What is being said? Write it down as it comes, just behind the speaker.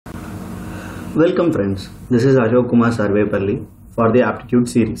Welcome friends, this is Ashok Kumar Sarvepalli for the aptitude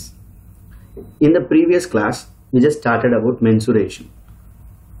series. In the previous class, we just started about mensuration.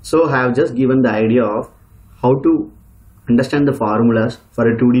 So I have just given the idea of how to understand the formulas for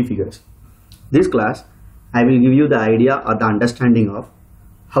a 2D figures. This class, I will give you the idea or the understanding of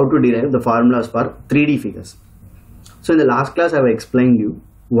how to derive the formulas for 3D figures. So in the last class, I have explained you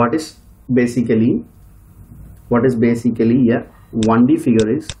what is basically a 1D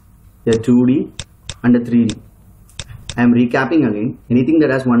figure is, a 2D and a 3D. I am recapping again. Anything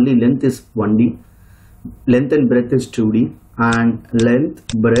that has only length is 1D, length and breadth is 2D, and length,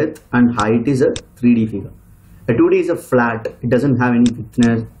 breadth and height is a 3D figure. A 2D is a flat, it doesn't have any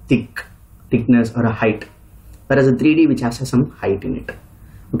thickness or a height, whereas a 3D which has some height in it.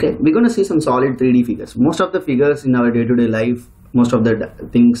 Okay, we're going to see some solid 3D figures. Most of the figures in our day-to-day life, most of the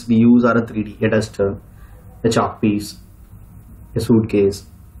things we use are a 3D, a duster, a chalk piece, a suitcase,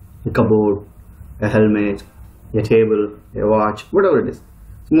 a cupboard, a helmet, a table, a watch, whatever it is.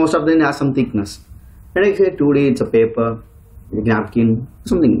 So most of them has some thickness. When I say 2D, it's a paper, a napkin,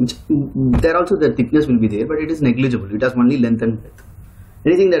 something which there also the thickness will be there, but it is negligible. It has only length and breadth.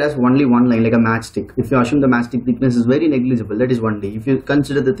 Anything that has only one line, like a matchstick, if you assume the matchstick thickness is very negligible, that is 1D. If you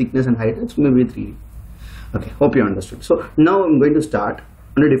consider the thickness and height, it's maybe 3D. Okay, hope you understood. So now I'm going to start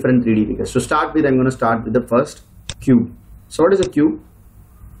on a different 3D figures. To start with, I'm going to start with the first cube. So what is a cube?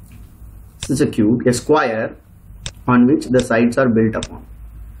 This is a cube, a square on which the sides are built upon.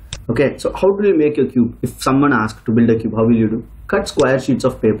 Okay, so how do you make a cube? If someone asks to build a cube, how will you do? Cut square sheets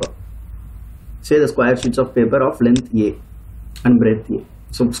of paper. Say the square sheets of paper of length A and breadth A.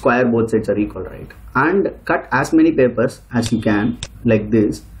 So square both sides are equal, right? And cut as many papers as you can, like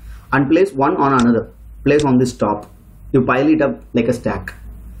this, and place one on another. Place on this top. You pile it up like a stack.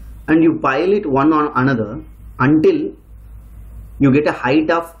 And you pile it one on another until you get a height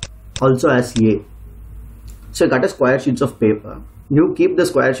of also as A. So you cut a square sheets of paper. You keep the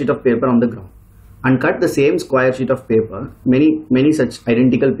square sheet of paper on the ground and cut the same square sheet of paper, many such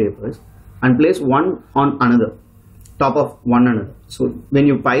identical papers, and place one on another, top of one another. So when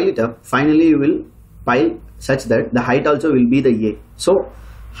you pile it up, finally you will pile such that the height also will be the A. So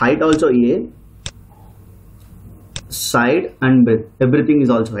height also A, side and breadth, everything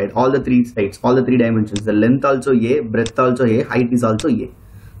is also height, all the three sides, all the three dimensions, the length also A, breadth also A, height is also A.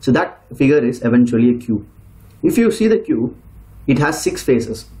 So that figure is eventually a cube. If you see the cube, it has 6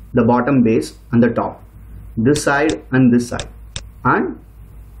 faces, the bottom base and the top, this side and this side, and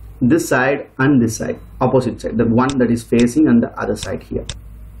this side and this side, opposite side, the one that is facing and the other side here.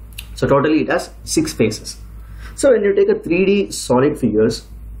 So totally it has 6 faces. So when you take a 3D solid figures,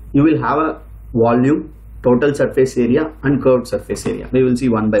 you will have a volume, total surface area and curved surface area. We will see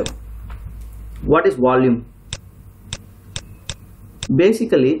one by one. What is volume?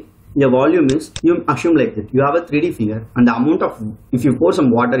 Basically, your volume is, you assume like that, you have a 3D figure and the amount of, if you pour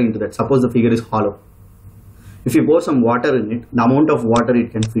some water into that, suppose the figure is hollow. If you pour some water in it, the amount of water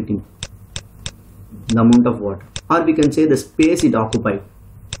it can fit in. The amount of water. Or we can say the space it occupies.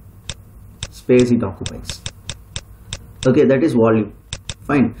 Space it occupies. Okay, that is volume.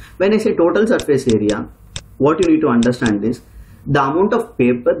 Fine. When I say total surface area, what you need to understand is the amount of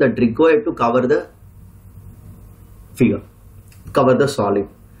paper that required to cover the figure, cover the solid.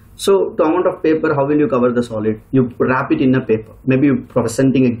 So the amount of paper, how will you cover the solid? You wrap it in a paper. Maybe you're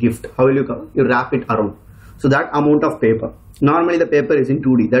presenting a gift. How will you cover? You wrap it around. So that amount of paper. Normally the paper is in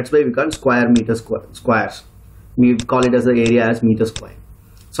 2D. That's why we call squares. We call it as the area as meter square.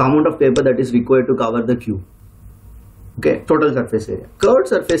 So amount of paper that is required to cover the cube. Okay, total surface area. Curved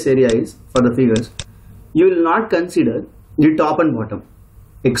surface area is, for the figures, you will not consider the top and bottom.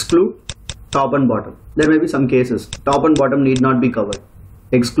 Exclude top and bottom. There may be some cases. Top and bottom need not be covered.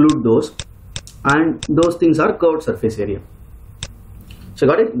 Exclude those, and those things are curved surface area. So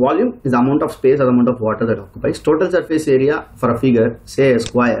got it? Volume is the amount of space or the amount of water that occupies. Total surface area for a figure, say a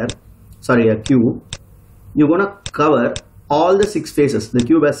cube, you're gonna cover all the 6 faces. The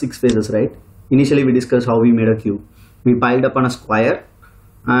cube has 6 faces, right? Initially we discussed how we made a cube. We piled up on a square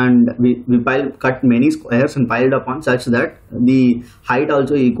and we cut many squares and piled up on such that the height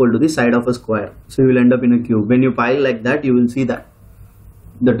also equal to the side of a square. So you will end up in a cube. When you pile like that, you will see that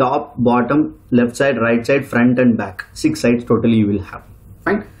the top, bottom, left side, right side, front and back, 6 sides totally you will have.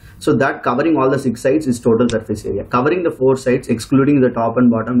 Fine. So that covering all the 6 sides is total surface area. Covering the 4 sides, excluding the top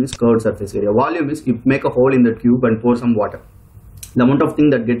and bottom, is curved surface area. Volume is, you make a hole in the cube and pour some water. The amount of thing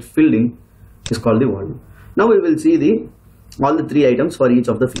that gets filled in is called the volume. Now we will see all the 3 items for each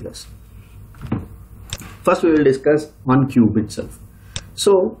of the figures. First we will discuss on cube itself.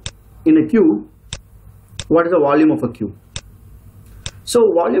 So in a cube, what is the volume of a cube? So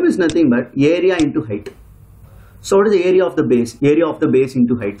volume is nothing but area into height. So what is the area of the base? Area of the base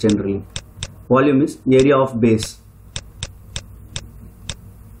into height generally. Volume is area of base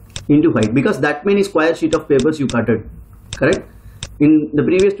into height, because that many square sheet of papers you cut it, correct? In the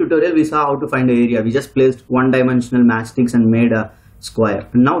previous tutorial we saw how to find the area. We just placed one dimensional matchsticks and made a square.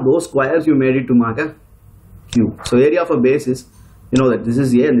 And now those squares you made it to mark a cube. So area of a base is, you know that this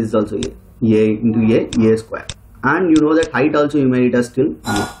is A and this is also A. A into A square. And you know that height also you made it as still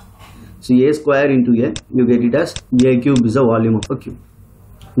A. So A square into A, you get it as A cube is the volume of a cube.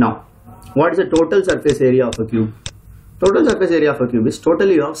 Now, what is the total surface area of a cube? Total surface area of a cube is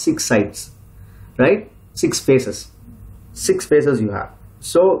totally you have 6 sides, right? 6 faces. 6 faces you have.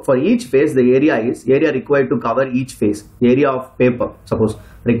 So for each face the area is area required to cover each face. Area of paper, suppose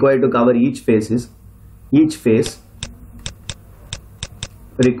required to cover each face is, each face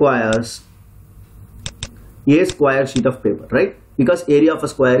requires A square sheet of paper, right? Because area of a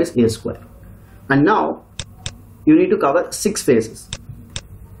square is A square. And now you need to cover 6 faces.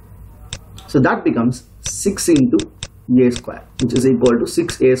 So that becomes 6 into A square, which is equal to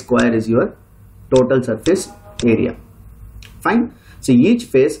 6A square is your total surface area. Fine. So each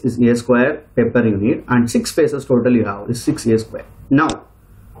face is A square paper you need, and 6 faces total you have is 6A square. Now,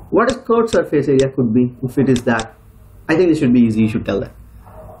 what is curved surface area could be if it is that? I think this should be easy, you should tell that.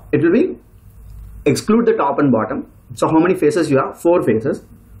 It will be, exclude the top and bottom. So how many faces you have? 4 faces.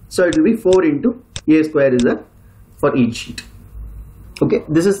 So it will be 4 into A square is the for each sheet. Okay,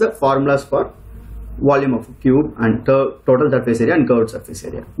 this is the formulas for volume of a cube and total surface area and curved surface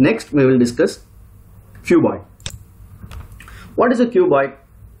area. Next we will discuss cuboid. What is a cuboid?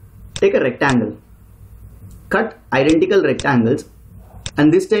 Take a rectangle, cut identical rectangles,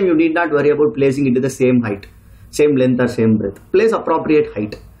 and this time you need not worry about placing it to the same height, same length or same breadth. Place appropriate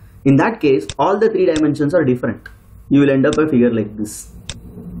height. In that case all the 3 dimensions are different. You will end up a figure like this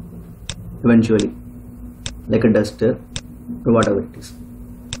eventually, like a duster or whatever it is.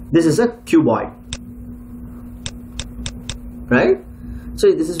 This is a cuboid, right?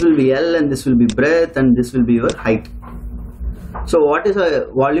 So this will be L and this will be breadth and this will be your height. So what is a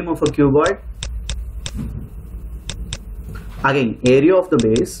volume of a cuboid? Again, area of the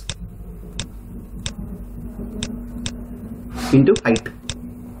base into height.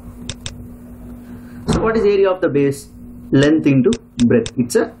 So what is area of the base? Length into breadth.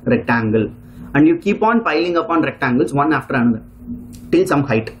 It's a rectangle, and you keep on piling up on rectangles one after another till some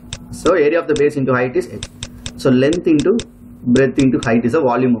height. So area of the base into height is H. So length into breadth into height is the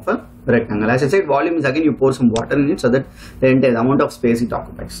volume of a rectangle. As I said, volume is again you pour some water in it so that the entire amount of space it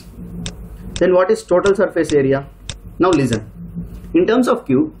occupies. Then what is total surface area? Now listen. In terms of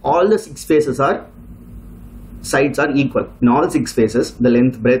cube, all the 6 faces are sides are equal. In all 6 faces, the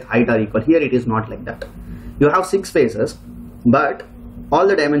length, breadth, height are equal. Here it is not like that. You have 6 faces, but all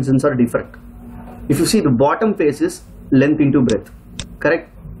the dimensions are different. If you see, the bottom face is length into breadth,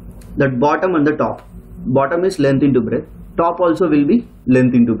 correct? That bottom and the top. Bottom is length into breadth. Top also will be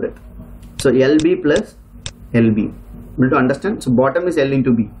length into breadth. So LB plus LB. Able to understand? So bottom is L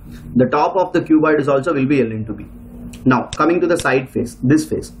into B. The top of the cuboid is also will be L into B. Now coming to the side face,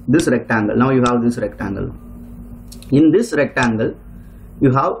 this rectangle. Now you have this rectangle. In this rectangle,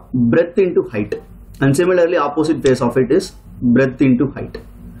 you have breadth into height, and similarly opposite face of it is breadth into height.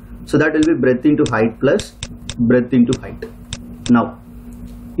 So that will be breadth into height plus breadth into height. Now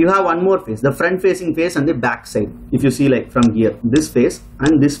you have one more face, the front facing face and the back side. If you see like from here, this face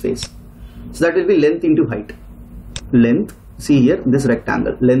and this face. So that will be length into height. Length, see here, this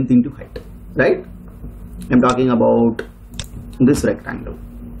rectangle, length into height, right? I am talking about this rectangle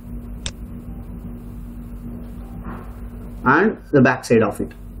and the back side of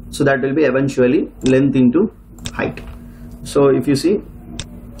it. So that will be eventually length into height. So if you see,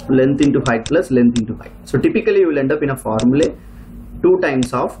 length into height plus length into height. So typically you will end up in a formula 2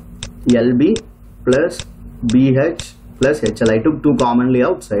 times of LB plus BH plus HL. I took 2 commonly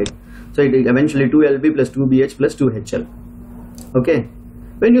outside. So it is eventually 2LB plus 2BH plus 2HL. Okay.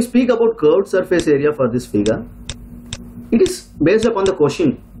 When you speak about curved surface area for this figure, it is based upon the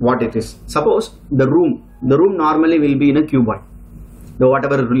question what it is. Suppose the room normally will be in a cuboid, the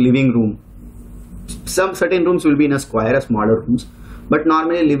whatever living room. Some certain rooms will be in a square, a smaller rooms, but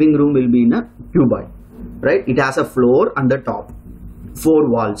normally living room will be in a cuboid, right? It has a floor and the top, 4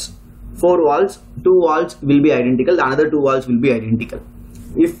 walls. 4 walls, 2 walls will be identical, the another 2 walls will be identical.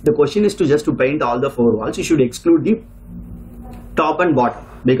 If the question is to just to paint all the 4 walls, you should exclude the top and bottom,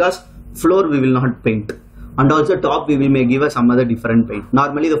 because floor we will not paint, and also top we may give us some other different paint.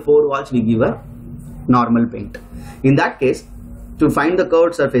 Normally the 4 walls we give a normal paint. In that case, to find the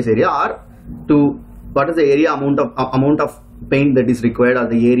curved surface area, or to what is the area amount of paint that is required, or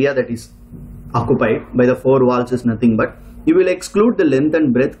the area that is occupied by the four walls is nothing but you will exclude the length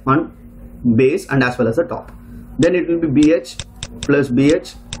and breadth on base and as well as the top. Then it will be BH plus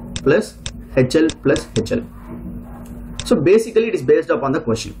BH plus HL plus HL. So basically it is based upon the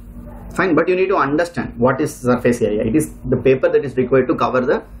question. Fine, but you need to understand what is surface area. It is the paper that is required to cover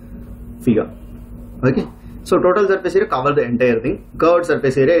the figure. Okay. So total surface area cover the entire thing. Curved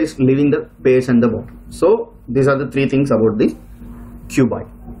surface area is leaving the base and the bottom. So these are the three things about the cuboid.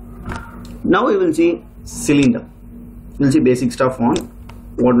 Now we will see cylinder. We will see basic stuff on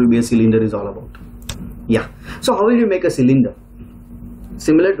what will be a cylinder is all about. Yeah. So how will you make a cylinder?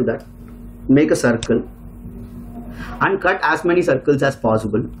 Similar to that, make a circle and cut as many circles as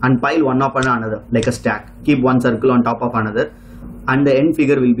possible and pile one upon another like a stack. Keep one circle on top of another and the end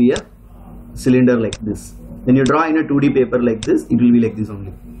figure will be a cylinder like this. When you draw in a 2D paper like this, it will be like this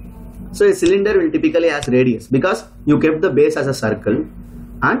only. So a cylinder will typically has radius because you kept the base as a circle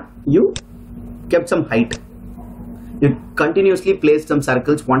and you kept some height. You continuously placed some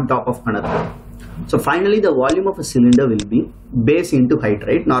circles one top of another. So finally the volume of a cylinder will be base into height,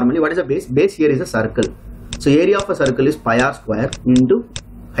 right? Normally what is a base? Base here is a circle. So area of a circle is pi r square into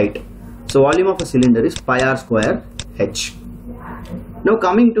height. So volume of a cylinder is pi r square h. Now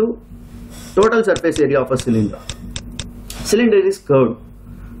coming to total surface area of a cylinder. Cylinder is curved.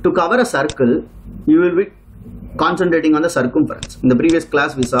 To cover a circle, you will be concentrating on the circumference. In the previous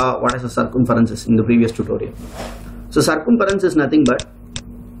class we saw what is the circumference is in the previous tutorial. So circumference is nothing but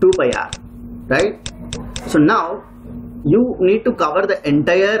 2 pi r, right? So now you need to cover the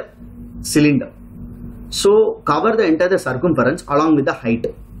entire cylinder. So cover the entire circumference along with the height.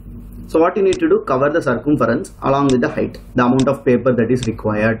 So what you need to do, cover the circumference along with the height, the amount of paper that is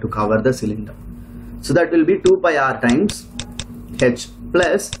required to cover the cylinder. So that will be 2 pi r times h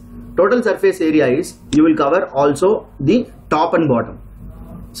plus total surface area is you will cover also the top and bottom.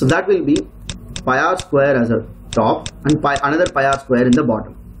 So that will be pi r square as a top and another pi r square in the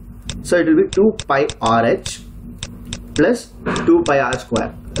bottom. So it will be 2 pi r h plus 2 pi r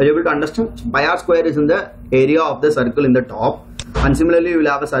square. Are you able to understand? So pi r square is in the area of the circle in the top, and similarly you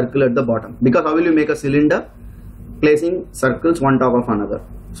will have a circle at the bottom, because how will you make a cylinder? Placing circles one top of another.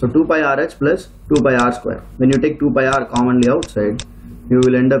 So 2 pi r h plus 2 pi r square. When you take 2 pi r commonly outside, you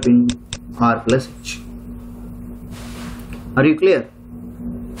will end up in r plus h. Are you clear?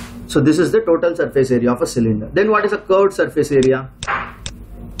 So this is the total surface area of a cylinder. Then what is a curved surface area?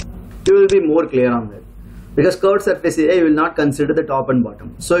 You will be more clear on that. Because curved surface area you will not consider the top and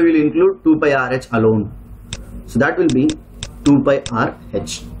bottom. So you will include 2 pi r h alone. So that will be 2 pi r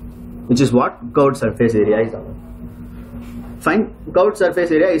h, which is what curved surface area is about. Fine. Curved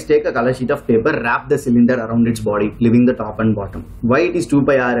surface area is take a color sheet of paper, wrap the cylinder around its body, leaving the top and bottom. Why it is 2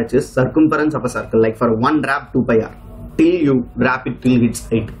 pi r h is circumference of a circle. Like for one wrap 2 pi r, till you wrap it till its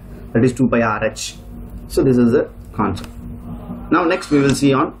height, that is 2 pi r h. So this is the concept. Now next we will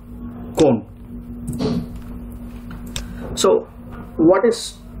see on cone. So what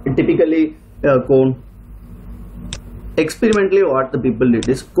is typically a cone? Experimentally what the people did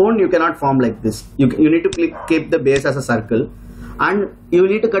is, cone you cannot form like this. You need to keep the base as a circle, and you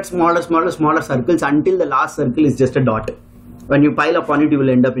need to cut smaller circles until the last circle is just a dot. When you pile upon it, you will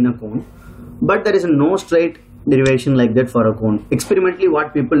end up in a cone. But there is no straight derivation like that for a cone. Experimentally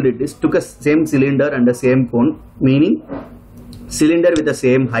what people did is, took a same cylinder and the same cone, meaning cylinder with the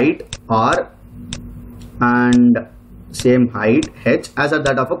same height r and same height h as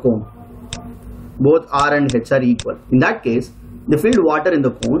that of a cone. Both r and h are equal. In that case, they filled water in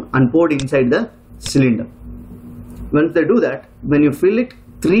the cone and poured inside the cylinder. Once they do that, when you fill it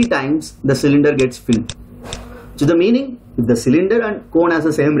 3 times, the cylinder gets filled. So the meaning, if the cylinder and cone has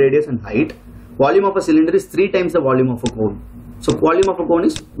the same radius and height, volume of a cylinder is 3 times the volume of a cone. So volume of a cone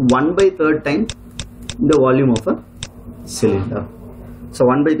is 1/3 times the volume of a cylinder. So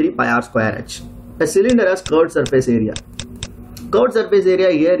 1/3 pi r square h. A cylinder has curved surface area. Curved surface area,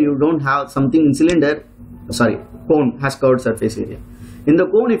 here you don't have something in cylinder, cone has curved surface area. In the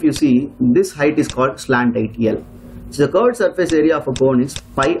cone, if you see, this height is called slant height L. So the curved surface area of a cone is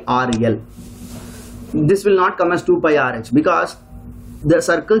pi r L. This will not come as 2 pi r h because the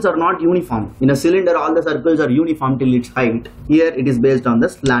circles are not uniform. In a cylinder, all the circles are uniform till its height. Here it is based on the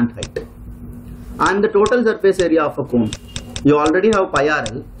slant height. And the total surface area of a cone, you already have pi r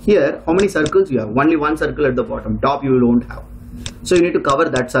L. Here, how many circles you have? Only one circle at the bottom. Top you don't have. So you need to cover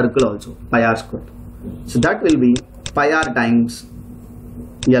that circle also, pi r square. So that will be pi r times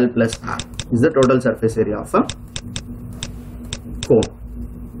L plus r is the total surface area of a cone.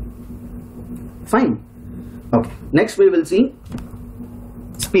 Fine. Okay. Next we will see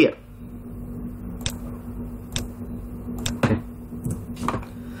sphere. Okay.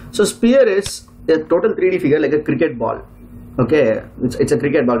 So sphere is a total 3D figure like a cricket ball. Okay, it's a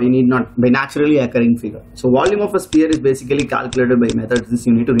cricket ball. We need not by naturally occurring figure. So volume of a sphere is basically calculated by methods. This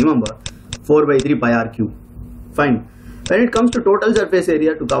you need to remember. 4 by 3 pi r cube. Fine. When it comes to total surface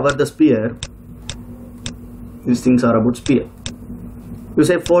area to cover the sphere, these things are about sphere. You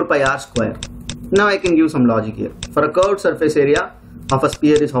say 4 pi r square. Now I can give some logic here. For a curved surface area of a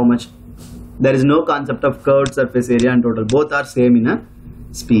sphere is how much? There is no concept of curved surface area and total. Both are same in a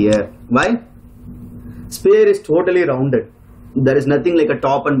sphere. Why? Sphere is totally rounded. There is nothing like a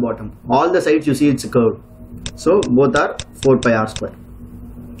top and bottom. All the sides you see it's curved. So both are 4 pi r square.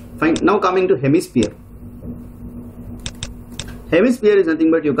 Fine. Now coming to hemisphere. Hemisphere is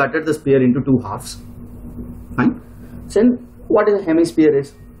nothing but you cutted the sphere into two halves. Fine. So what is a hemisphere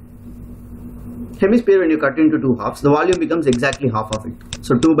is? Hemisphere, when you cut into two halves, the volume becomes exactly half of it.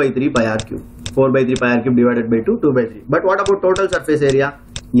 So 2 by 3 pi r cube. 4 by 3 pi r cube divided by 2, 2 by 3. But what about total surface area?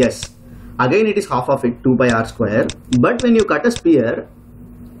 Yes. Again it is half of it, 2 pi r square. But when you cut a sphere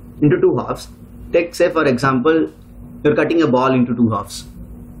into two halves, take say for example, you are cutting a ball into two halves.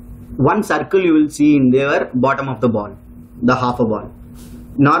 One circle you will see in their bottom of the ball, the half a ball.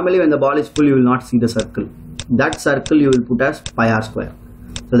 Normally when the ball is full you will not see the circle. That circle you will put as pi r square.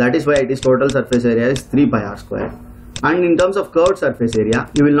 So that is why it is total surface area is 3 pi r square. And in terms of curved surface area,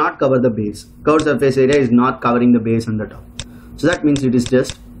 you will not cover the base. Curved surface area is not covering the base and the top. So that means it is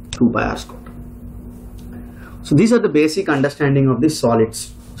just 2 pi r square. So these are the basic understanding of the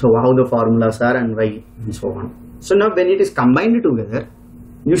solids. So how the formulas are and why and so on. So now when it is combined together,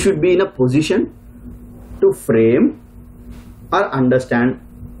 you should be in a position to frame or understand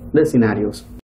the scenarios.